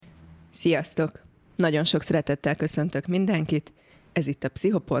Sziasztok! Nagyon sok szeretettel köszöntök mindenkit. Ez itt a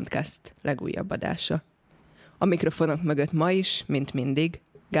PszichoPontcast legújabb adása. A mikrofonok mögött ma is, mint mindig,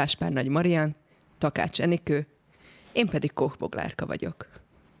 Gáspár Nagy Marian, Takács Enikő, én pedig Koch Boglárka vagyok.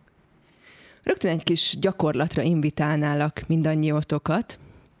 Rögtön egy kis gyakorlatra invitálnálak mindannyiótokat,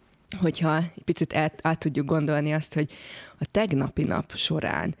 hogyha egy picit át tudjuk gondolni azt, hogy a tegnapi nap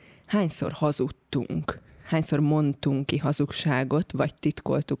során hányszor hazudtunk, hányszor mondtunk ki hazugságot, vagy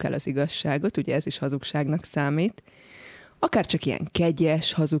titkoltuk el az igazságot, ugye ez is hazugságnak számít. Akár csak ilyen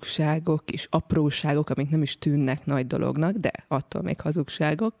kegyes hazugságok, kis apróságok, amik nem is tűnnek nagy dolognak, de attól még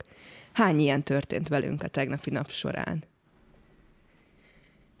hazugságok. Hány ilyen történt velünk a tegnapi nap során?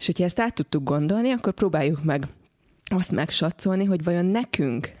 És hogyha ezt át tudtuk gondolni, akkor próbáljuk meg azt megsatszolni, hogy vajon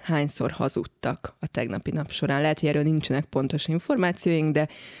nekünk hányszor hazudtak a tegnapi nap során. Lehet, hogy erről nincsenek pontos információink, de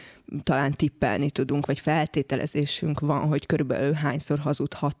talán tippelni tudunk, vagy feltételezésünk van, hogy körülbelül hányszor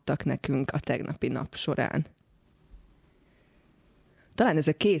hazudhattak nekünk a tegnapi nap során. Talán ez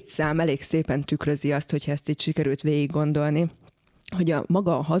a két szám elég szépen tükrözi azt, hogyha ezt így sikerült végig gondolni, hogy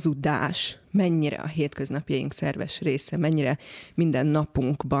maga a hazudás mennyire a hétköznapjaink szerves része, mennyire minden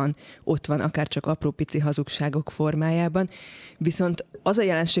napunkban ott van, akár csak apró pici hazugságok formájában. Viszont az a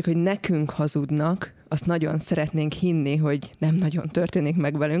jelenség, hogy nekünk hazudnak, azt nagyon szeretnénk hinni, hogy nem nagyon történik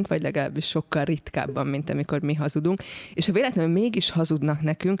meg velünk, vagy legalábbis sokkal ritkábban, mint amikor mi hazudunk. És ha véletlenül mégis hazudnak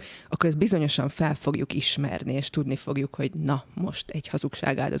nekünk, akkor ezt bizonyosan fel fogjuk ismerni, és tudni fogjuk, hogy na, most egy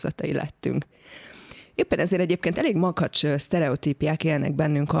hazugság áldozatai lettünk. Éppen ezért egyébként elég makacs sztereotípiák élnek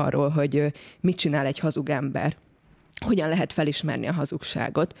bennünk arról, hogy mit csinál egy hazug ember, hogyan lehet felismerni a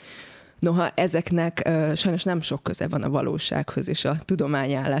hazugságot. Noha ezeknek sajnos nem sok köze van a valósághoz és a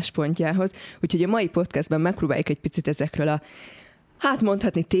tudomány álláspontjához, úgyhogy a mai podcastben megpróbáljuk egy picit ezekről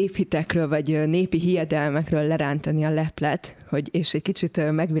mondhatni tévhitekről, vagy népi hiedelmekről lerántani a leplet, és egy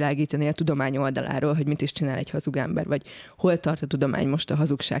kicsit megvilágítani a tudomány oldaláról, hogy mit is csinál egy hazug ember, vagy hol tart a tudomány most a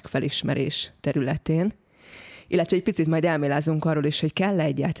hazugság felismerés területén. Illetve egy picit majd elmélázunk arról is, hogy kell-e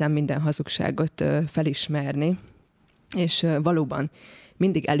egyáltalán minden hazugságot felismerni, és valóban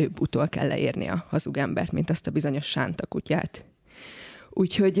mindig előbb-utól kell leérni a hazug embert, mint azt a bizonyos sántakutyát.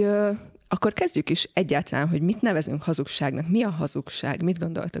 Úgyhogy akkor kezdjük is egyáltalán, hogy mit nevezünk hazugságnak. Mi a hazugság? Mit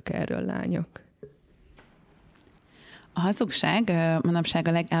gondoltok erről, lányok? A hazugság manapság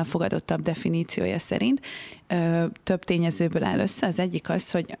a legelfogadottabb definíciója szerint több tényezőből áll össze. Az egyik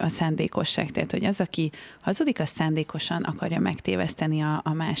az, hogy a szándékosság, tehát hogy az, aki hazudik, az szándékosan akarja megtéveszteni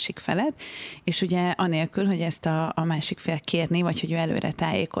a másik felet, és ugye anélkül, hogy ezt a másik fél kérni, vagy hogy ő előre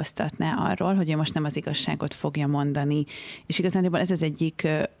tájékoztatná arról, hogy ő most nem az igazságot fogja mondani. És igazán ez az egyik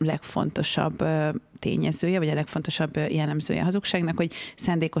legfontosabb tényezője, vagy a legfontosabb jellemzője a hazugságnak, hogy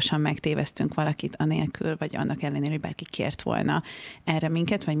szándékosan megtévesztünk valakit anélkül, vagy annak ellenére, hogy bárki kért volna erre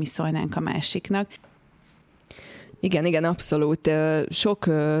minket, vagy mi szólnánk a másiknak. Igen, abszolút. Sok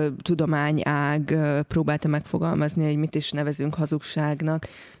tudományág próbálta megfogalmazni, hogy mit is nevezünk hazugságnak.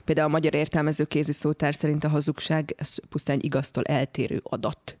 Például a Magyar Értelmező Kéziszótár szerint a hazugság pusztán egy igaztól eltérő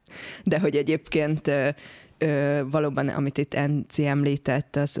adat. De hogy egyébként valóban, amit itt Enci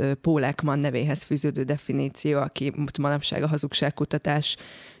említett, az Paul Ekman nevéhez fűződő definíció, aki manapság a hazugságkutatás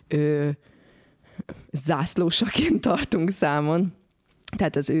zászlósaként tartunk számon.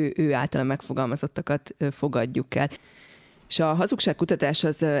 Tehát az ő általa megfogalmazottakat fogadjuk el. És a hazugságkutatás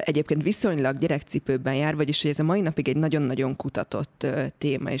az egyébként viszonylag gyerekcipőben jár, vagyis hogy ez a mai napig egy nagyon-nagyon kutatott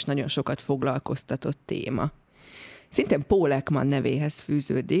téma, és nagyon sokat foglalkoztatott téma. Szintén Paul Ekman nevéhez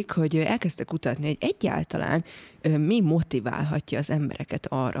fűződik, hogy elkezdte kutatni, hogy egyáltalán mi motiválhatja az embereket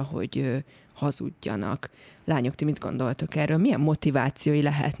arra, hogy hazudjanak. Lányok, ti mit gondoltok erről? Milyen motivációi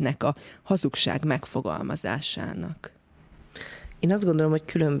lehetnek a hazugság megfogalmazásának? Én azt gondolom, hogy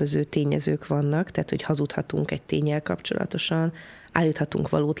különböző tényezők vannak, tehát hogy hazudhatunk egy ténnyel kapcsolatosan, állíthatunk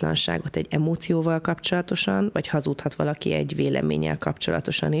valótlanságot egy emócióval kapcsolatosan, vagy hazudhat valaki egy véleménnyel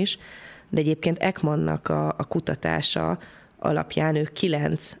kapcsolatosan is. De egyébként Ekmannak a kutatása alapján ő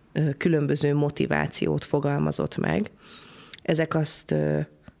 9 különböző motivációt fogalmazott meg. Ezek azt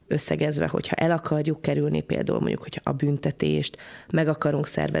összegezve, hogyha el akarjuk kerülni például mondjuk, hogyha a büntetést, meg akarunk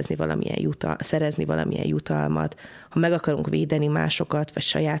szerezni valamilyen jutalmat, ha meg akarunk védeni másokat, vagy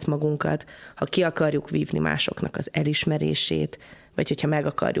saját magunkat, ha ki akarjuk vívni másoknak az elismerését, vagy hogyha meg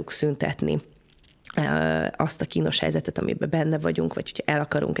akarjuk szüntetni azt a kínos helyzetet, amiben benne vagyunk, vagy hogyha el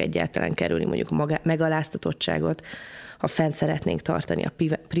akarunk egyáltalán kerülni mondjuk a megaláztatottságot, ha fent szeretnénk tartani a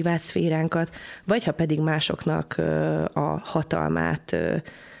privát szféránkat, vagy ha pedig másoknak a hatalmát,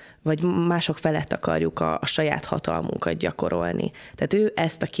 vagy mások felett akarjuk a saját hatalmunkat gyakorolni. Tehát ő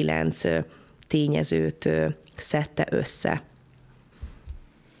ezt a 9 tényezőt szedte össze.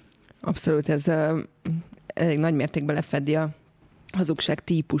 Abszolút, ez elég nagy mértékben lefedi a hazugság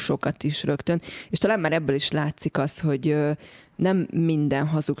típusokat is rögtön, és talán már ebből is látszik az, hogy nem minden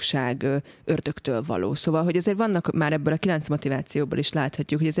hazugság ördögtől való. Szóval, hogy azért vannak, már ebből a 9 motivációból is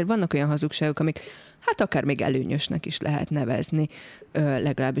láthatjuk, hogy azért vannak olyan hazugságok, amik hát akár még előnyösnek is lehet nevezni,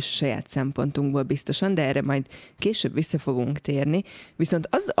 legalábbis a saját szempontunkból biztosan, de erre majd később vissza fogunk térni. Viszont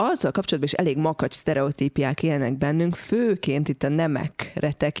azzal kapcsolatban is elég makacs sztereotípiák élnek bennünk, főként itt a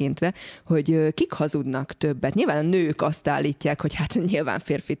nemekre tekintve, hogy kik hazudnak többet. Nyilván a nők azt állítják, hogy hát nyilván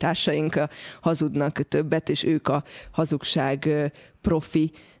férfi társaink hazudnak többet, és ők a hazugság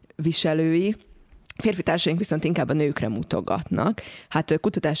profi viselői. Férfi társaink viszont inkább a nőkre mutogatnak. Hát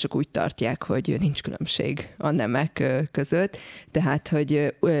kutatások úgy tartják, hogy nincs különbség a nemek között, tehát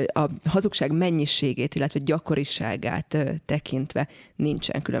hogy a hazugság mennyiségét, illetve gyakoriságát tekintve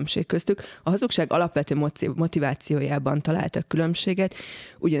nincsen különbség köztük. A hazugság alapvető motivációjában találtak különbséget,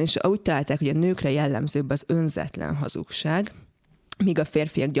 ugyanis úgy találták, hogy a nőkre jellemzőbb az önzetlen hazugság, míg a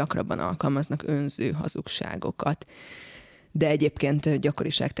férfiak gyakrabban alkalmaznak önző hazugságokat. De egyébként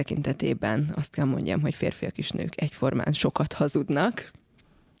gyakoriság tekintetében azt kell mondjam, hogy férfiak és nők egyformán sokat hazudnak.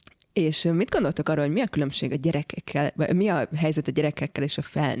 És mit gondoltok arról, hogy mi a különbség a gyerekekkel, vagy mi a helyzet a gyerekekkel és a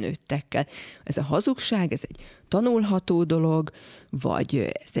felnőttekkel? Ez a hazugság, ez egy tanulható dolog,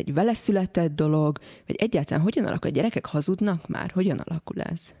 vagy ez egy veleszületett dolog, vagy egyáltalán hogyan alakul? A gyerekek hazudnak már? Hogyan alakul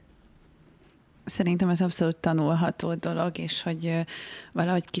ez? Szerintem ez abszolút tanulható dolog, és hogy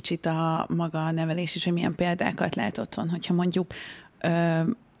valahogy kicsit a maga a nevelés is, hogy milyen példákat lát otthon. Hogyha mondjuk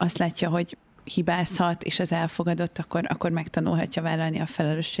azt látja, hogy hibázhat, és ez elfogadott, akkor megtanulhatja vállalni a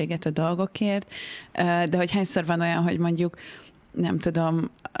felelősséget a dolgokért. De hogy hányszor van olyan, hogy mondjuk nem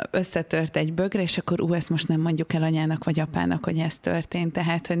tudom, összetört egy bögre, és akkor ezt most nem mondjuk el anyának vagy apának, hogy ez történt.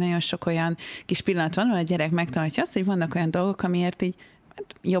 Tehát, hogy nagyon sok olyan kis pillanat van, ahol a gyerek megtanulja azt, hogy vannak olyan dolgok, amiért így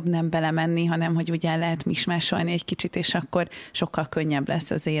jobb nem belemenni, hanem hogy úgy el lehet mismásolni egy kicsit, és akkor sokkal könnyebb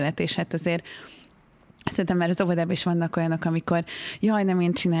lesz az élet. És hát azért szerintem már az óvodában is vannak olyanok, amikor jaj, nem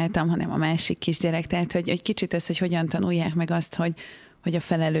én csináltam, hanem a másik kisgyerek. Tehát, hogy egy kicsit ez, hogy hogyan tanulják meg azt, hogy a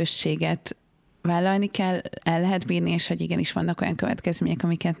felelősséget vállalni kell, el lehet bírni, és hogy igenis vannak olyan következmények,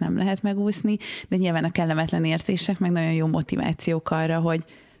 amiket nem lehet megúszni, de nyilván a kellemetlen érzések meg nagyon jó motivációk arra, hogy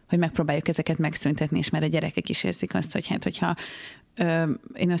megpróbáljuk ezeket megszüntetni, és már a gyerekek is érzik azt, hogy hát, hogyha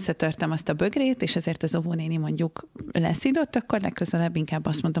én összetörtem azt a bögrét, és ezért az óvónéni mondjuk leszidott, akkor legközelebb inkább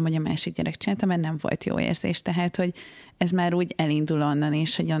azt mondom, hogy a másik gyerek csinálta, mert nem volt jó érzés. Tehát, hogy ez már úgy elindul onnan,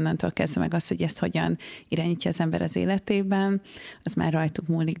 és hogy onnantól kezdve meg az, hogy ezt hogyan irányítja az ember az életében, az már rajtuk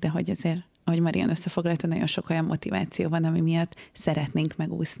múlik, de hogy azért, ahogy Marian összefoglalta, nagyon sok olyan motiváció van, ami miatt szeretnénk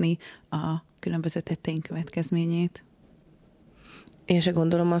megúszni a különböző tetteink következményét. Én se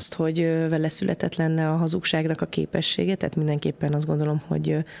gondolom azt, hogy vele született lenne a hazugságnak a képessége, tehát mindenképpen azt gondolom,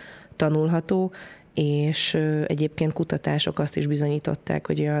 hogy tanulható, és egyébként kutatások azt is bizonyították,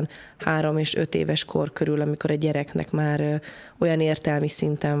 hogy olyan 3 és 5 éves kor körül, amikor a gyereknek már olyan értelmi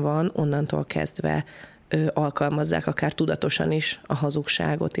szinten van, onnantól kezdve alkalmazzák akár tudatosan is a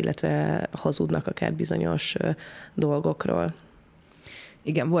hazugságot, illetve hazudnak akár bizonyos dolgokról.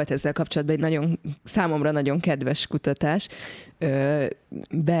 Igen, volt ezzel kapcsolatban egy számomra nagyon kedves kutatás.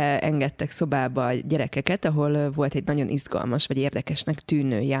 Beengedtek szobába a gyerekeket, ahol volt egy nagyon izgalmas vagy érdekesnek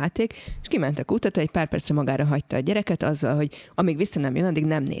tűnő játék, és kiment a kutató, egy pár percre magára hagyta a gyereket azzal, hogy amíg vissza nem jön, addig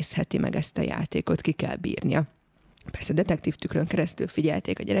nem nézheti meg ezt a játékot, ki kell bírnia. Persze detektív tükrön keresztül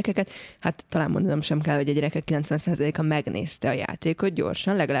figyelték a gyerekeket, hát talán mondanom sem kell, hogy a gyerekek 90%-a megnézte a játékot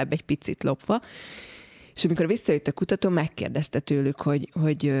gyorsan, legalább egy picit lopva, és amikor visszajött a kutató, megkérdezte tőlük,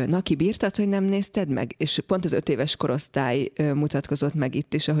 hogy na, ki bírtad, hogy nem nézted meg? És pont az 5 éves korosztály mutatkozott meg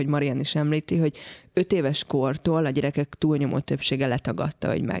itt is, ahogy Marian is említi, hogy 5 éves kortól a gyerekek túlnyomó többsége letagadta,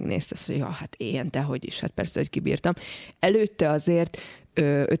 hogy megnézte. Azt mondja, hát én, dehogy is, hát persze, hogy kibírtam. Előtte azért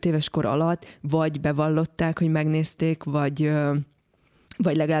 5 éves kor alatt vagy bevallották, hogy megnézték, vagy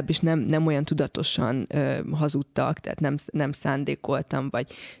legalábbis nem olyan tudatosan hazudtak, tehát nem szándékoltam,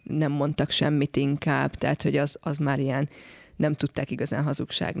 vagy nem mondtak semmit inkább, tehát hogy az már ilyen nem tudták igazán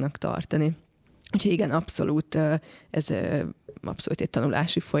hazugságnak tartani. Úgyhogy igen, abszolút, ez abszolút egy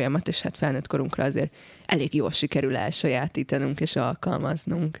tanulási folyamat, és hát felnőtt korunkra azért elég jól sikerül elsajátítanunk és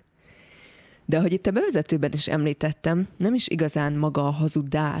alkalmaznunk. De ahogy itt a bevezetőben is említettem, nem is igazán maga a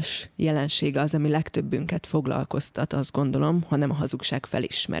hazudás jelensége az, ami legtöbbünket foglalkoztat, azt gondolom, hanem a hazugság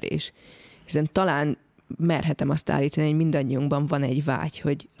felismerés. Hiszen talán merhetem azt állítani, hogy mindannyiunkban van egy vágy,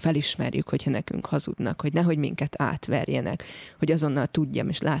 hogy felismerjük, hogyha nekünk hazudnak, hogy nehogy minket átverjenek, hogy azonnal tudjam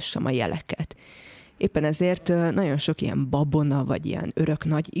és lássam a jeleket. Éppen ezért nagyon sok ilyen babona, vagy ilyen örök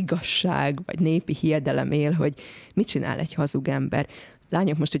nagy igazság, vagy népi hiedelem él, hogy mit csinál egy hazug ember.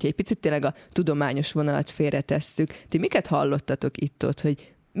 lányok, most, hogyha egy picit tényleg a tudományos vonalat félretesszük, ti miket hallottatok itt-ott,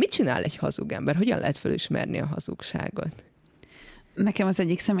 hogy mit csinál egy hazug ember? Hogyan lehet felismerni a hazugságot? Nekem az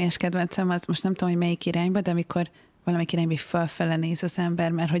egyik személyes kedvencem, az most nem tudom, hogy melyik irányba, de amikor valamelyik irányba felfele néz az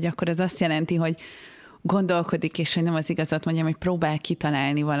ember, mert hogy akkor az azt jelenti, hogy gondolkodik, és hogy nem az igazat mondjam, hogy próbál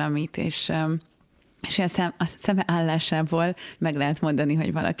kitalálni valamit, és a szeme állásából meg lehet mondani,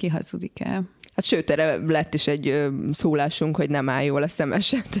 hogy valaki hazudik el. Hát sőt, erre lett is egy szólásunk, hogy nem áll jól a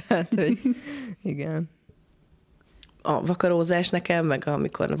szemesen, tehát, hogy igen. A vakarózás nekem, meg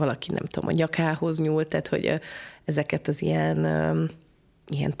amikor valaki, nem tudom, a nyakához nyúl, tehát hogy ezeket az ilyen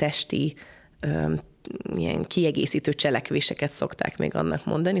testi, ilyen kiegészítő cselekvéseket szokták még annak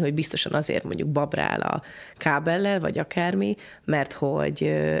mondani, hogy biztosan azért mondjuk babrál a kábellel, vagy akármi, mert hogy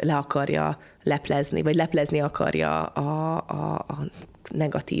le akarja leplezni, vagy leplezni akarja a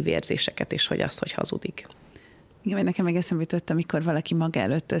negatív érzéseket, és hogy azt, hogy hazudik. Igen, nekem meg eszembe jutott, amikor valaki maga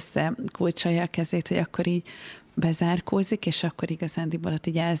előtt összekulcsolja a kezét, hogy akkor így bezárkózik, és akkor igazándiból ott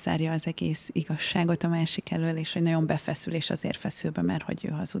így elzárja az egész igazságot a másik elől, és hogy nagyon befeszül, és azért feszül be, mert hogy ő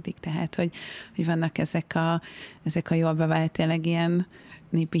hazudik. Tehát, hogy vannak ezek a jól bevált tényleg ilyen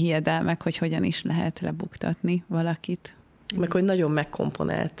népi hiedelmek, hogy hogyan is lehet lebuktatni valakit. Meg hogy nagyon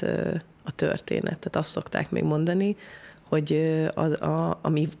megkomponált a történet. Tehát azt szokták még mondani, hogy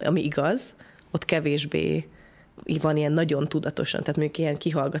ami igaz, ott kevésbé van ilyen nagyon tudatosan, tehát mondjuk ilyen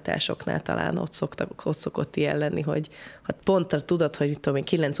kihallgatásoknál talán ott szokott ilyen lenni, hogy ha pont tudod, hogy tudom én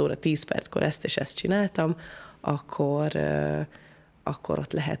 9 óra 10 perckor ezt és ezt csináltam, akkor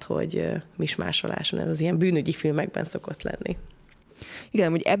ott lehet, hogy mismásoláson. Ez az ilyen bűnügyi filmekben szokott lenni.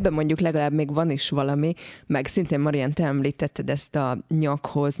 Igen, hogy ebben mondjuk legalább még van is valami, meg szintén Marian, te említetted ezt a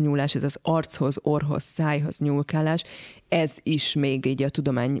nyakhoz nyúlás, ez az archoz, orrhoz, szájhoz nyúlkálás, ez is még így a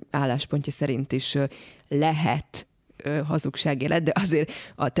tudomány álláspontja szerint is lehet hazugságélet, de azért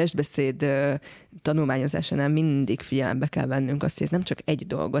a testbeszéd tanulmányozásánál mindig figyelembe kell vennünk azt, hogy ez nem csak egy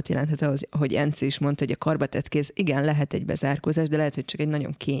dolgot jelenthet, ahogy Enci is mondta, hogy a karbatett kéz, igen, lehet egy bezárkózás, de lehet, hogy csak egy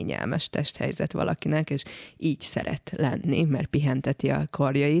nagyon kényelmes testhelyzet valakinek, és így szeret lenni, mert pihenteti a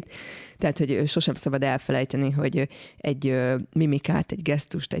karjait. Tehát, hogy sosem szabad elfelejteni, hogy egy mimikát, egy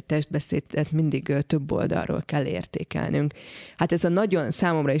gesztust, egy testbeszédet mindig több oldalról kell értékelnünk. Hát ez a nagyon,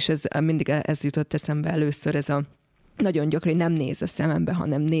 számomra is mindig ez jutott eszembe először, ez a nagyon gyakran nem néz a szemembe,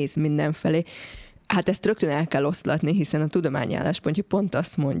 hanem néz mindenfelé. Hát ezt rögtön el kell oszlatni, hiszen a tudomány álláspontja pont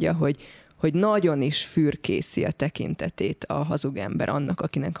azt mondja, hogy nagyon is fürkészi a tekintetét a hazug ember annak,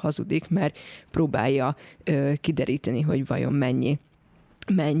 akinek hazudik, mert próbálja kideríteni, hogy vajon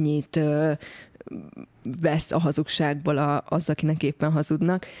mennyit vesz a hazugságból az, akinek éppen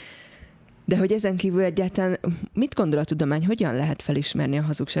hazudnak. De hogy ezen kívül egyáltalán mit gondol a tudomány, hogyan lehet felismerni a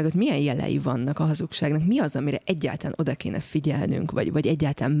hazugságot? Milyen jelei vannak a hazugságnak? Mi az, amire egyáltalán oda kéne figyelnünk, vagy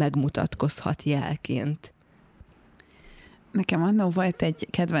egyáltalán megmutatkozhat jelként? Nekem annó volt egy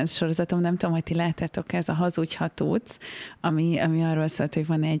kedvenc sorozatom, nem tudom, hogy ti láttátok, ez a Hazudj, ha tudsz, ami arról szólt, hogy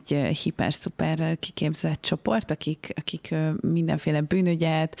van egy hiper-szuper kiképzett csoport, akik mindenféle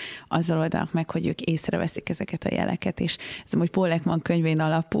bűnügyet azzal oldanak meg, hogy ők észreveszik ezeket a jeleket, és ez amúgy Paul Ekman könyvén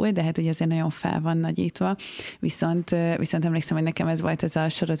alapul, de hát ugye azért nagyon fel van nagyítva, viszont emlékszem, hogy nekem ez volt ez a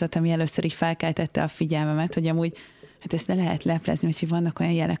sorozat, ami először így felkeltette a figyelmemet, hogy amúgy hát ezt ne lehet leplezni, hogy vannak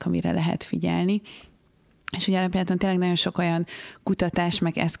olyan jelek, amire lehet figyelni. És ugye alapján tényleg nagyon sok olyan kutatás,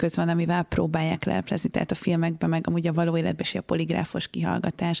 meg eszköz van, amivel próbálják leleplezni, tehát a filmekben, meg amúgy a való életben is a poligráfos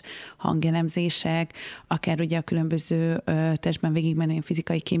kihallgatás, hangelemzések, akár ugye a különböző testben végigmenő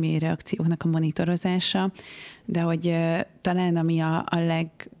fizikai kémiai reakcióknak a monitorozása, de hogy talán ami a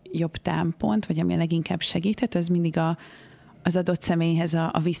legjobb támpont, vagy ami a leginkább segíthet, az mindig az adott személyhez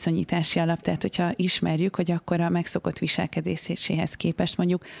a viszonyítási alap, tehát hogyha ismerjük, hogy akkor a megszokott viselkedéséhez képest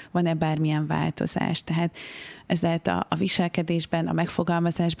mondjuk van-e bármilyen változás. Tehát ez lehet a viselkedésben, a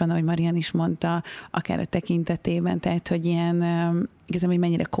megfogalmazásban, ahogy Marian is mondta, akár a tekintetében, tehát hogy ilyen igazából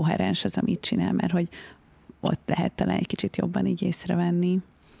mennyire koherens az, amit csinál, mert hogy ott lehet talán egy kicsit jobban így észrevenni.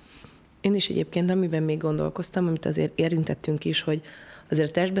 Én is egyébként, amiben még gondolkoztam, amit azért érintettünk is, hogy azért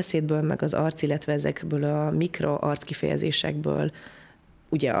a testbeszédből, meg az arc, illetve ezekből a mikroarckifejezésekből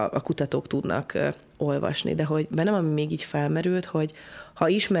ugye a kutatók tudnak olvasni, de hogy bennem ami még így felmerült, hogy ha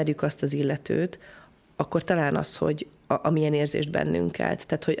ismerjük azt az illetőt, akkor talán az, hogy amilyen érzést bennünk kelt.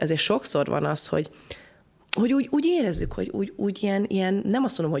 Tehát, hogy azért sokszor van az, hogy úgy érezzük, hogy úgy ilyen, nem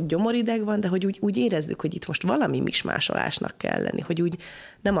azt mondom, hogy gyomorideg van, de hogy úgy érezzük, hogy itt most valami mismásolásnak kell lenni, hogy úgy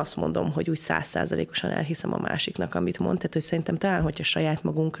nem azt mondom, hogy úgy 100%-osan elhiszem a másiknak, amit mond, tehát hogy szerintem talán, hogyha saját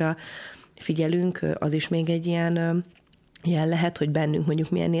magunkra figyelünk, az is még egy ilyen lehet, hogy bennünk mondjuk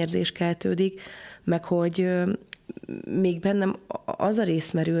milyen érzés keltődik, meg hogy még bennem az a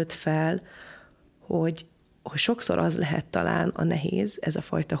rész merült fel, hogy sokszor az lehet talán a nehéz, ez a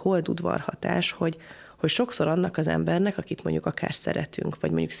fajta holdudvarhatás, hogy sokszor annak az embernek, akit mondjuk akár szeretünk,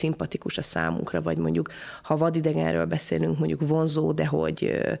 vagy mondjuk szimpatikus a számunkra, vagy mondjuk, ha vadidegenről beszélünk, mondjuk vonzó, de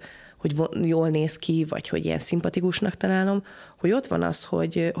hogy jól néz ki, vagy hogy ilyen szimpatikusnak találom, hogy ott van az,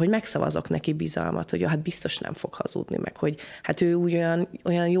 hogy megszavazok neki bizalmat, hogy hát biztos nem fog hazudni, meg hogy hát ő úgy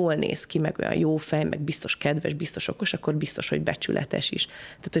olyan jól néz ki, meg olyan jó fej, meg biztos kedves, biztos okos, akkor biztos, hogy becsületes is.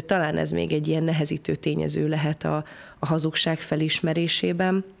 Tehát, hogy talán ez még egy ilyen nehezítő tényező lehet a hazugság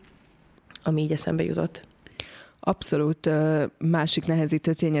felismerésében, ami így eszembe jutott. Abszolút másik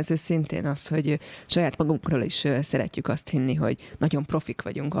nehezítő tényező szintén az, hogy saját magunkról is szeretjük azt hinni, hogy nagyon profik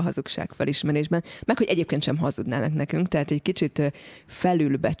vagyunk a hazugság felismerésben, meg hogy egyébként sem hazudnának nekünk, tehát egy kicsit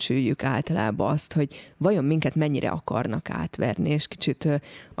felülbecsüljük általában azt, hogy vajon minket mennyire akarnak átverni, és kicsit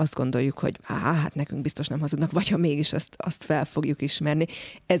azt gondoljuk, hogy hát nekünk biztos nem hazudnak, vagy ha mégis azt fel fogjuk ismerni.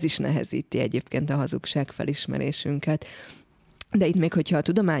 Ez is nehezíti egyébként a hazugság felismerésünket. De itt még, hogyha a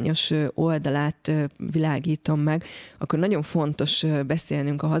tudományos oldalát világítom meg, akkor nagyon fontos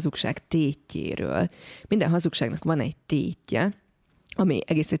beszélnünk a hazugság tétjéről. Minden hazugságnak van egy tétje, ami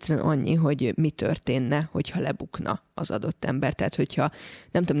egész egyszerűen annyi, hogy mi történne, hogyha lebukna az adott ember. Tehát, hogyha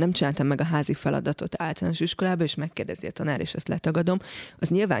nem csináltam meg a házi feladatot általános iskolába, és megkérdezi a tanár, és ezt letagadom, az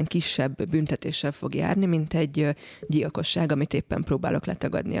nyilván kisebb büntetéssel fog járni, mint egy gyilkosság, amit éppen próbálok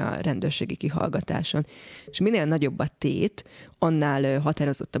letagadni a rendőrségi kihallgatáson. És minél nagyobb a tét, annál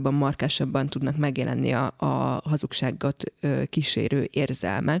határozottabban, markásabban tudnak megjelenni a hazugságot kísérő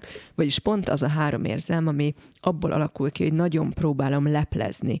érzelmek, vagyis pont az a 3 érzelm, ami abból alakul ki, hogy nagyon próbálom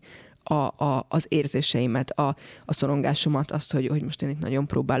leplezni az érzéseimet, a szorongásomat, azt, hogy most én itt nagyon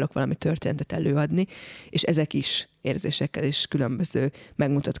próbálok valami történetet előadni, és ezek is érzésekkel és különböző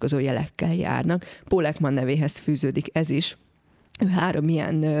megmutatkozó jelekkel járnak. Paul Ekman nevéhez fűződik ez is. Ő 3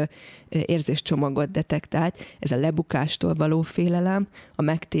 ilyen érzéscsomagot detektált, ez a lebukástól való félelem, a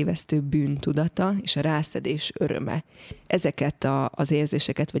megtévesztő bűntudata és a rászedés öröme. Ezeket az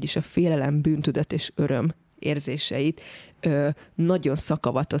érzéseket, vagyis a félelem, bűntudat és öröm érzéseit nagyon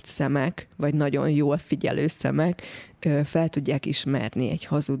szakavatott szemek, vagy nagyon jól figyelő szemek fel tudják ismerni egy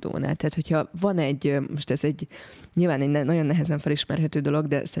hazudónál. Tehát, hogyha van most ez nyilván egy nagyon nehezen felismerhető dolog,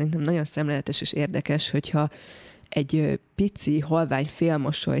 de szerintem nagyon szemléletes és érdekes, hogyha egy pici, halvány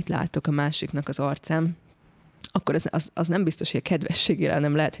félmosolyt látok a másiknak az arcán, akkor az nem biztos, hogy a kedvességére,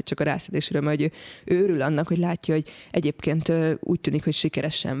 hanem lehet, hogy csak a rászedésről, mert hogy ő örül annak, hogy látja, hogy egyébként úgy tűnik, hogy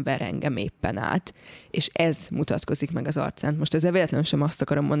sikeresen ver engem éppen át, és ez mutatkozik meg az arcán. Most ezzel véletlenül sem azt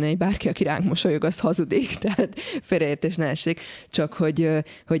akarom mondani, hogy bárki, aki ránk mosolyog, az hazudik, tehát félreértés ne essék, csak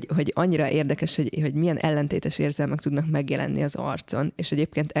hogy annyira érdekes, hogy milyen ellentétes érzelmek tudnak megjelenni az arcon, és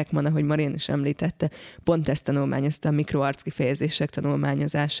egyébként Ekman, ahogy Marian is említette, pont ezt tanulmányozta a mikroarckifejezések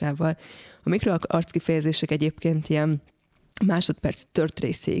tanulmányozásával. A mikroarckifejezések egyébként ilyen másodperc tört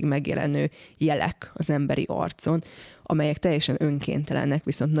részéig megjelenő jelek az emberi arcon, amelyek teljesen önkéntelenek,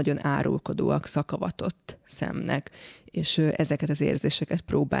 viszont nagyon árulkodóak, szakavatott szemnek, és ezeket az érzéseket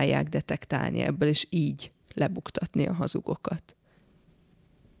próbálják detektálni ebből, és így lebuktatni a hazugokat.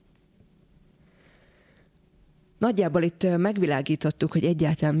 Nagyjából itt megvilágítottuk, hogy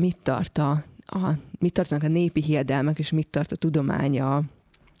egyáltalán mit tartanak a népi hiedelmek, és mit tart a tudomány a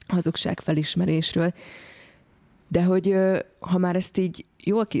hazugság felismerésről, de hogy ha már ezt így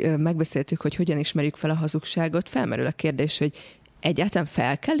jól megbeszéltük, hogy hogyan ismerjük fel a hazugságot, felmerül a kérdés, hogy egyáltalán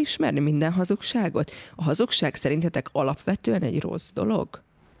fel kell ismerni minden hazugságot? A hazugság szerintetek alapvetően egy rossz dolog?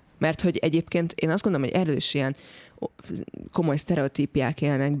 Mert hogy egyébként én azt gondolom, hogy erről is ilyen komoly sztereotípiák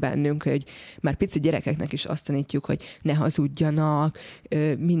élnek bennünk, hogy már pici gyerekeknek is azt tanítjuk, hogy ne hazudjanak,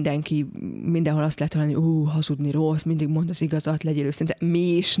 mindenhol azt lehet hallani, hazudni rossz, mindig mondd az igazat, legyél őszinte.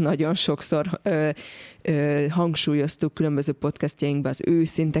 Mi is nagyon sokszor hangsúlyoztuk különböző podcastjainkban az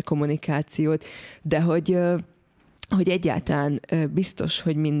őszinte kommunikációt, de hogy egyáltalán biztos,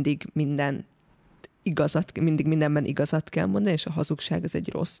 hogy mindig mindenben igazat kell mondani, és a hazugság az egy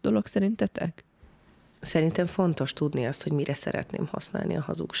rossz dolog szerintetek? Szerintem fontos tudni azt, hogy mire szeretném használni a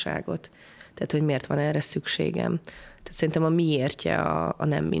hazugságot. Tehát, hogy miért van erre szükségem. Tehát szerintem a miértje a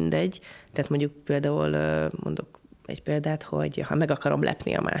nem mindegy. Tehát mondjuk például mondok egy példát, hogy ha meg akarom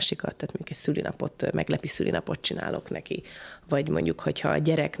lepni a másikat, tehát mondjuk egy meglepi szülinapot csinálok neki. Vagy mondjuk, hogyha a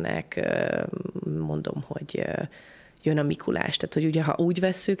gyereknek mondom, hogy jön a Mikulás. Tehát, hogy ugye, ha úgy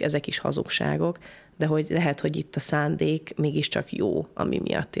vesszük, ezek is hazugságok, de hogy lehet, hogy itt a szándék mégiscsak jó, ami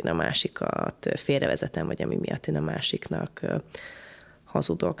miatt én a másikat félrevezetem, vagy ami miatt én a másiknak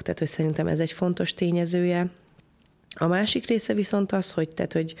hazudok. Tehát, hogy szerintem ez egy fontos tényezője. A másik része viszont az,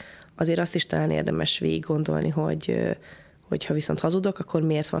 hogy azért azt is talán érdemes végig gondolni, hogy ha viszont hazudok, akkor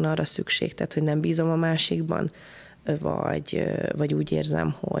miért van arra szükség? Tehát, hogy nem bízom a másikban, vagy úgy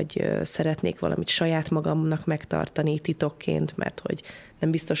érzem, hogy szeretnék valamit saját magamnak megtartani titokként, mert hogy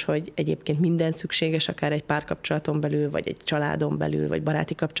nem biztos, hogy egyébként minden szükséges, akár egy párkapcsolaton belül, vagy egy családon belül, vagy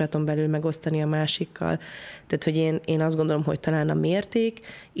baráti kapcsolaton belül megosztani a másikkal. Tehát, hogy én azt gondolom, hogy talán a mérték,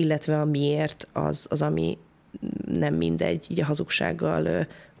 illetve a miért az ami nem mindegy, így a hazugsággal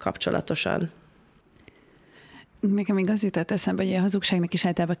kapcsolatosan. Nekem még az jutott eszembe, hogy a hazugságnak is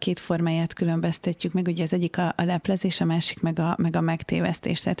általában két formáját különböztetjük meg. Ugye az egyik a leplezés, a másik meg a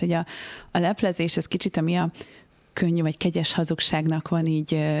megtévesztés. Tehát, hogy a leplezés, ez kicsit ami a könnyű vagy kegyes hazugságnak van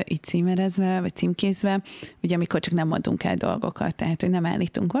így címerezve, vagy címkézve, ugye amikor csak nem mondunk el dolgokat, tehát hogy nem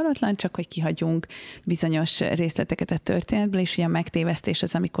állítunk valótlan, csak hogy kihagyunk bizonyos részleteket a történetből, és ugye a megtévesztés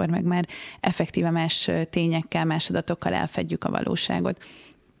az, amikor meg már effektíve más tényekkel, más adatokkal elfedjük a valóságot.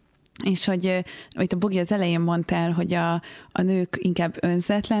 És hogy a Bogi az elején mondtál, hogy a nők inkább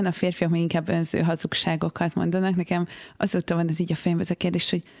önzetlen, a férfiak még inkább önző hazugságokat mondanak. Nekem azóta van ez így a fejemben ez a kérdés,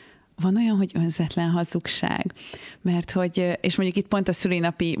 hogy van olyan, hogy önzetlen hazugság? Mert hogy, és mondjuk itt pont a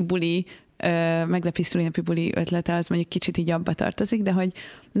szülinapi buli, meglepi szülinapi buli ötlete az mondjuk kicsit így abba tartozik, de hogy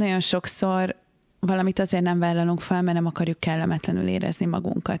nagyon sokszor valamit azért nem vállalunk fel, mert nem akarjuk kellemetlenül érezni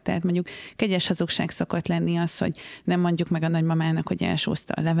magunkat. Tehát mondjuk kegyes hazugság szokott lenni az, hogy nem mondjuk meg a nagymamának, hogy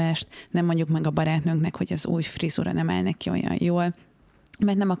elsózta a levest, nem mondjuk meg a barátnőnknek, hogy az új frizura nem áll neki olyan jól,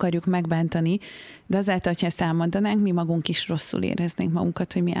 mert nem akarjuk megbántani, de azáltal, hogyha ezt elmondanánk, mi magunk is rosszul éreznénk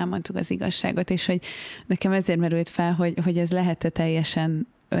magunkat, hogy mi elmondtuk az igazságot, és hogy nekem ezért merült fel, hogy ez lehet-e teljesen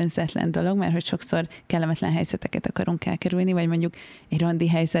önzetlen dolog, mert hogy sokszor kellemetlen helyzeteket akarunk elkerülni, vagy mondjuk egy randi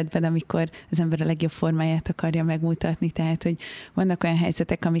helyzetben, amikor az ember a legjobb formáját akarja megmutatni, tehát, hogy vannak olyan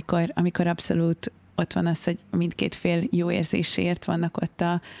helyzetek, amikor abszolút ott van az, hogy mindkét fél jó érzésért vannak ott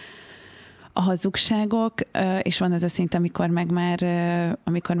a hazugságok, és van az a szint, amikor meg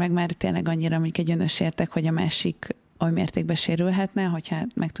már tényleg annyira mondjuk egy önös értek, hogy a másik oly mértékben sérülhetne, hogyha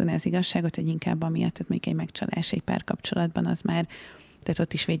megtudná az igazságot, hogy inkább amiatt, tehát még egy megcsalás egy párkapcsolatban, az már, tehát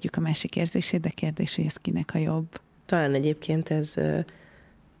ott is védjük a másik érzését, de kérdés, hogy ez kinek a jobb. Talán egyébként ez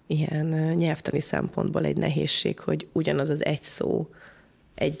ilyen nyelvtani szempontból egy nehézség, hogy ugyanaz az egy szó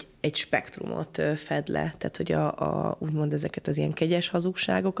egy spektrumot fed le, tehát hogy úgymond ezeket az ilyen kegyes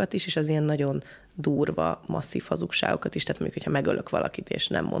hazugságokat is, és az ilyen nagyon durva, masszív hazugságokat is, tehát mondjuk, hogyha megölök valakit, és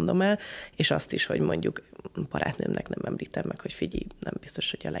nem mondom el, és azt is, hogy mondjuk barátnőmnek nem említem meg, hogy figyelj, nem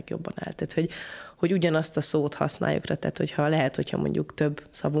biztos, hogy a legjobban áll. Tehát, hogy ugyanazt a szót használjuk rá, tehát hogyha mondjuk több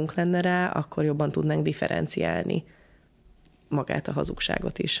szavunk lenne rá, akkor jobban tudnánk differenciálni magát a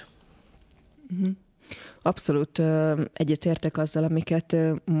hazugságot is. Mm-hmm. Abszolút egyetértek azzal, amiket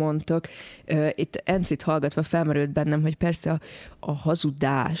mondtok. Itt Encit hallgatva felmerült bennem, hogy persze a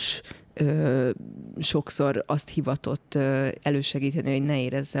hazudás sokszor azt hivatott elősegíteni, hogy ne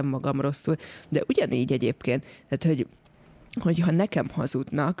érezzem magam rosszul, de ugyanígy egyébként, tehát hogyha nekem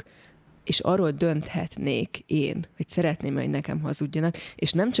hazudnak, és arról dönthetnék én, hogy szeretném, hogy nekem hazudjanak,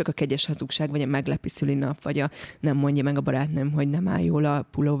 és nem csak a kegyes hazugság, vagy a meglepi szülinap, vagy nem mondja meg a barátnőm, hogy nem áll jól a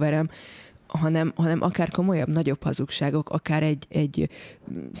pulóverem, hanem akár komolyabb, nagyobb hazugságok, akár egy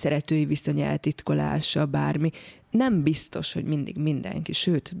szeretői viszony eltitkolása, bármi. Nem biztos, hogy mindig mindenki,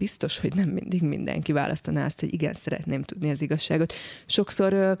 sőt, biztos, hogy nem mindig mindenki választaná azt, hogy igen, szeretném tudni az igazságot.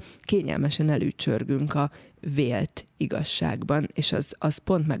 Sokszor kényelmesen elücsörgünk a vélt igazságban, és az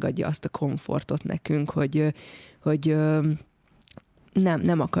pont megadja azt a komfortot nekünk, hogy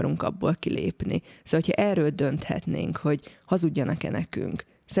nem akarunk abból kilépni. Szóval, hogyha erről dönthetnénk, hogy hazudjanak-e nekünk,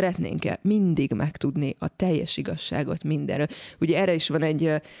 szeretnénk-e mindig megtudni a teljes igazságot mindenről. Ugye erre is van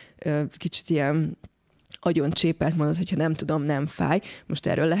egy kicsit ilyen agyoncsépelt mondat, hogyha nem tudom, nem fáj. Most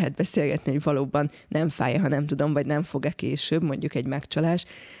erről lehet beszélgetni, hogy valóban nem fáj, ha nem tudom, vagy nem fog-e később, mondjuk egy megcsalás.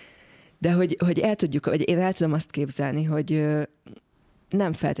 De hogy én el tudom azt képzelni, hogy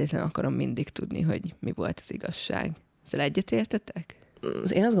nem feltétlenül akarom mindig tudni, hogy mi volt az igazság. Ezzel egyetértetek?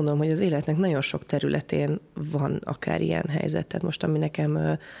 Én azt gondolom, hogy az életnek nagyon sok területén van akár ilyen helyzet. Tehát most, ami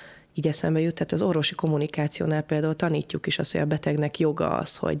nekem így eszembe jut, tehát az orvosi kommunikációnál például tanítjuk is azt, hogy a betegnek joga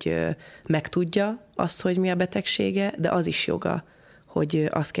az, hogy megtudja azt, hogy mi a betegsége, de az is joga, hogy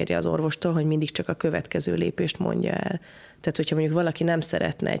azt kérje az orvostól, hogy mindig csak a következő lépést mondja el. Tehát, hogyha mondjuk valaki nem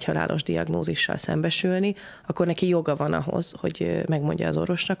szeretne egy halálos diagnózissal szembesülni, akkor neki joga van ahhoz, hogy megmondja az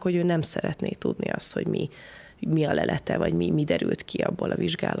orvosnak, hogy ő nem szeretné tudni azt, hogy mi a lelete, vagy mi derült ki abból a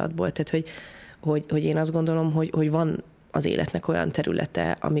vizsgálatból. Tehát, hogy én azt gondolom, hogy van az életnek olyan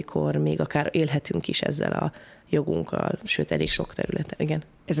területe, amikor még akár élhetünk is ezzel a jogunkkal, sőt, elég sok területe, igen.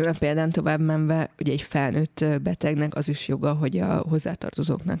 Ezen a példán tovább menve, ugye egy felnőtt betegnek az is joga, hogy a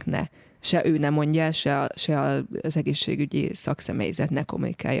hozzátartozóknak se ő ne mondja, se az egészségügyi szakszemélyzet ne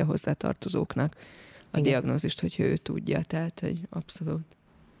kommunikálja hozzátartozóknak a diagnózist, hogyha ő tudja, tehát, hogy abszolút.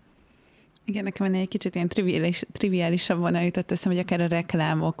 Igen, nekem egy kicsit ilyen triviálisabb volna jutott eszem, hogy akár a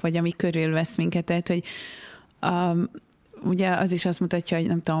reklámok, vagy ami körülvesz minket, tehát, hogy ugye az is azt mutatja, hogy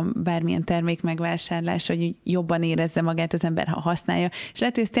nem tudom, bármilyen termék megvásárlás, hogy jobban érezze magát az ember, ha használja. És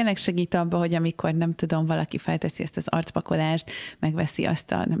lehet, hogy ez tényleg segít abba, hogy amikor nem tudom, valaki felteszi ezt az arcpakolást, megveszi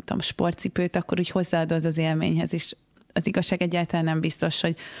azt a nem tudom, sportcipőt, akkor úgy hozzáad az élményhez, és az igazság egyáltalán nem biztos,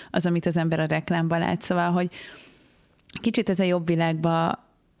 hogy az, amit az ember a reklámban lát. Szóval, hogy kicsit ez a jobb világba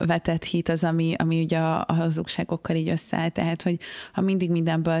vetett hit az, ami ugye a hazugságokkal így összeáll. Tehát, hogy ha mindig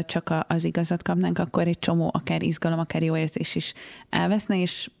mindenből csak az igazat kapnánk, akkor egy csomó akár izgalom, akár jó érzés is elveszne,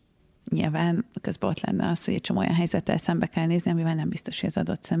 és nyilván közben ott lenne az, hogy egy csomó olyan helyzettel szembe kell nézni, amivel nem biztos, hogy az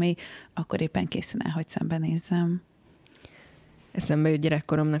adott személy akkor éppen készen áll, hogy szembenézzem. Eszembe jut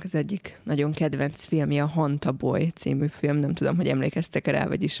gyerekkoromnak az egyik nagyon kedvenc filmje, a Hanta Boy című film, nem tudom, hogy emlékeztek rá,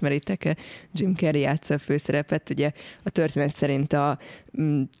 vagy ismeritek-e. Jim Carrey játsza a főszerepet, ugye a történet szerint a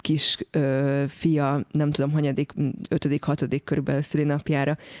kis fia, nem tudom, hanyadik, 5., 6. körülbelül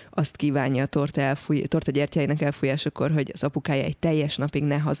szülinapjára azt kívánja a tortagyertyáinak elfújásakor, hogy az apukája egy teljes napig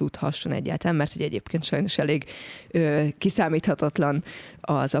ne hazudhasson egyáltalán, mert hogy egyébként sajnos elég kiszámíthatatlan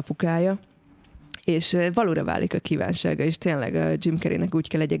az apukája. És valóra válik a kívánsága, és tényleg a Jim Carreynek úgy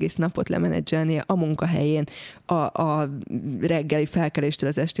kell egy egész napot lemenedzselnie a munkahelyén, a reggeli felkeléstől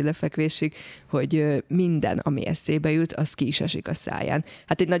az esti lefekvésig, hogy minden, ami eszébe jut, az ki is esik a száján.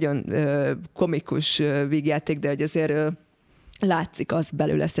 Hát egy nagyon komikus vígjáték, de hogy azért látszik az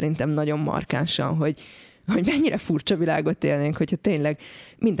belőle szerintem nagyon markánsan, hogy mennyire furcsa világot élnénk, hogyha tényleg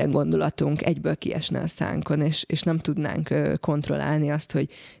minden gondolatunk egyből kiesne a szánkon, és nem tudnánk kontrollálni azt,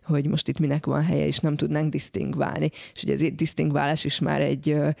 hogy most itt minek van helye, és nem tudnánk disztingválni. És ugye ez disztingválás is már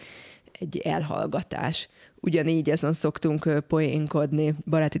egy elhallgatás. Ugyanígy ezen szoktunk poénkodni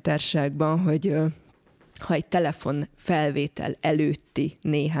baráti társaságban, hogy ha egy telefon felvétel előtti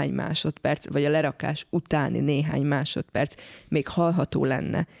néhány másodperc, vagy a lerakás utáni néhány másodperc még hallható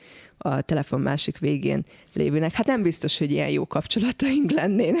lenne a telefon másik végén lévőnek. Hát nem biztos, hogy ilyen jó kapcsolataink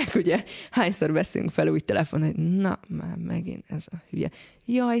lennének, ugye? Hányszor veszünk fel úgy telefon, hogy na, már megint ez a hülye.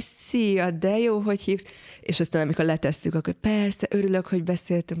 Jaj, szia, de jó, hogy hívsz. És aztán amikor letesszük, akkor persze, örülök, hogy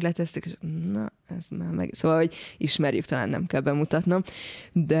beszéltünk, letesszük, és na, ez már meg... Szóval, hogy ismerjük, talán nem kell bemutatnom,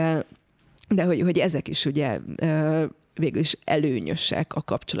 de hogy ezek is ugye végül is előnyösek a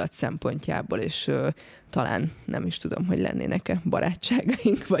kapcsolat szempontjából, és talán nem is tudom, hogy lennének-e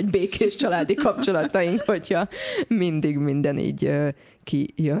barátságaink, vagy békés családi kapcsolataink, hogyha mindig minden így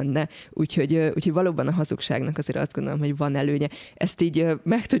kijönne. Úgyhogy valóban a hazugságnak azért azt gondolom, hogy van előnye. Ezt így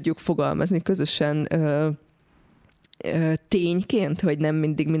meg tudjuk fogalmazni közösen tényként, hogy nem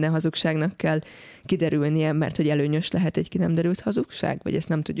mindig minden hazugságnak kell kiderülnie, mert hogy előnyös lehet egy ki nem derült hazugság, vagy ezt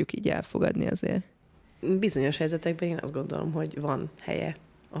nem tudjuk így elfogadni azért? Bizonyos helyzetekben én azt gondolom, hogy van helye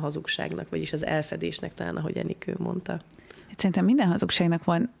a hazugságnak, vagyis az elfedésnek, talán ahogy Enikő mondta. Szerintem minden hazugságnak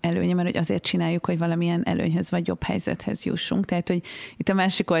van előnye, mert hogy azért csináljuk, hogy valamilyen előnyhöz vagy jobb helyzethez jussunk. Tehát, hogy itt a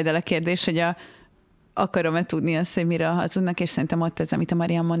másik oldal a kérdés, hogy akarom-e tudni azt, hogy mire hazudnak, és szerintem ott ez, amit a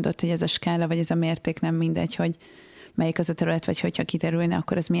Marian mondott, hogy ez a skála, vagy ez a mérték nem mindegy, hogy melyik az a terület, vagy hogyha kiderülne,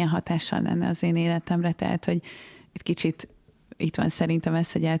 akkor ez milyen hatással lenne az én életemre. Tehát, hogy itt kicsit itt van szerintem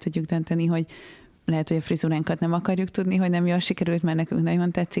ez, hogy el tudjuk dönteni, hogy lehet, hogy a frizuránkat nem akarjuk tudni, hogy nem jól sikerült, mert nekünk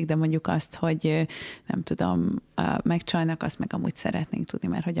nagyon tetszik, de mondjuk azt, hogy nem tudom, megcsalnak, azt meg amúgy szeretnénk tudni,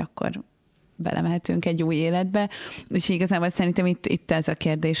 mert hogy akkor belemehetünk egy új életbe. Úgyhogy igazából szerintem itt ez a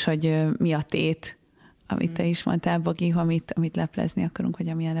kérdés, hogy mi a tét, amit te is mondtál, Bogi, amit leplezni akarunk, hogy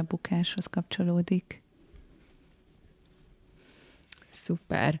ami a lebukáshoz kapcsolódik.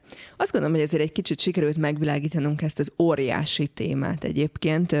 Szuper. Azt gondolom, hogy ezért egy kicsit sikerült megvilágítanunk ezt az óriási témát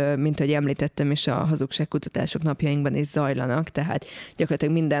egyébként, mint ahogy említettem, és a hazugságkutatások napjainkban is zajlanak, tehát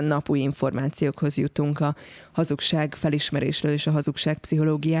gyakorlatilag minden nap új információkhoz jutunk a hazugság felismerésről és a hazugság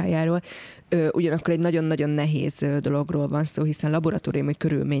pszichológiájáról. Ugyanakkor egy nagyon-nagyon nehéz dologról van szó, hiszen laboratóriumi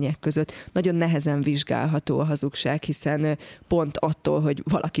körülmények között nagyon nehezen vizsgálható a hazugság, hiszen pont attól, hogy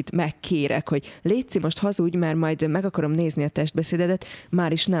valakit megkérek, hogy létszi most hazudj, mert majd meg akarom nézni a testbeszédedet, tehát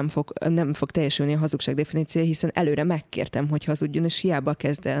már is nem fog teljesülni a hazugság definíciója, hiszen előre megkértem, hogy hazudjon, és hiába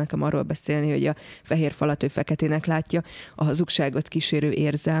kezd el nekem arról beszélni, hogy a fehér falat ő feketének látja, a hazugságot kísérő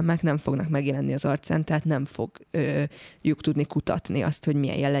érzelmek nem fognak megjelenni az arcán, tehát nem fogjuk tudni kutatni azt, hogy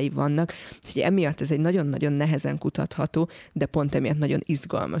milyen jelei vannak. Úgyhogy emiatt ez egy nagyon-nagyon nehezen kutatható, de pont emiatt nagyon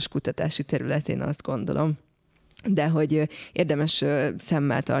izgalmas kutatási terület, én azt gondolom. De hogy érdemes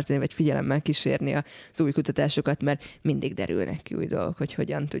szemmel tartani, vagy figyelemmel kísérni az új kutatásokat, mert mindig derülnek ki új dolgok, hogy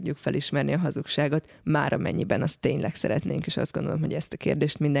hogyan tudjuk felismerni a hazugságot, már amennyiben azt tényleg szeretnénk, és azt gondolom, hogy ezt a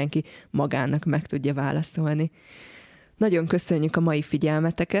kérdést mindenki magának meg tudja válaszolni. Nagyon köszönjük a mai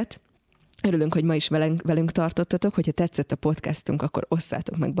figyelmeteket! Örülünk, hogy ma is velünk tartottatok, hogyha tetszett a podcastunk, akkor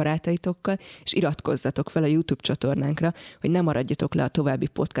osszátok meg barátaitokkal, és iratkozzatok fel a YouTube csatornánkra, hogy ne maradjatok le a további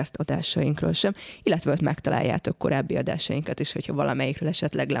podcast adásainkról sem, illetve ott megtaláljátok korábbi adásainkat is, hogyha valamelyikről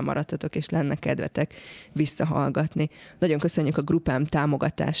esetleg lemaradtatok, és lenne kedvetek visszahallgatni. Nagyon köszönjük a grupám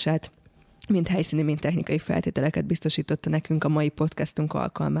támogatását, mind helyszíni, mind technikai feltételeket biztosította nekünk a mai podcastunk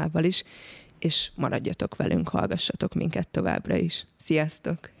alkalmával is, és maradjatok velünk, hallgassatok minket továbbra is.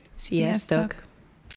 Sziasztok! Sziasztok!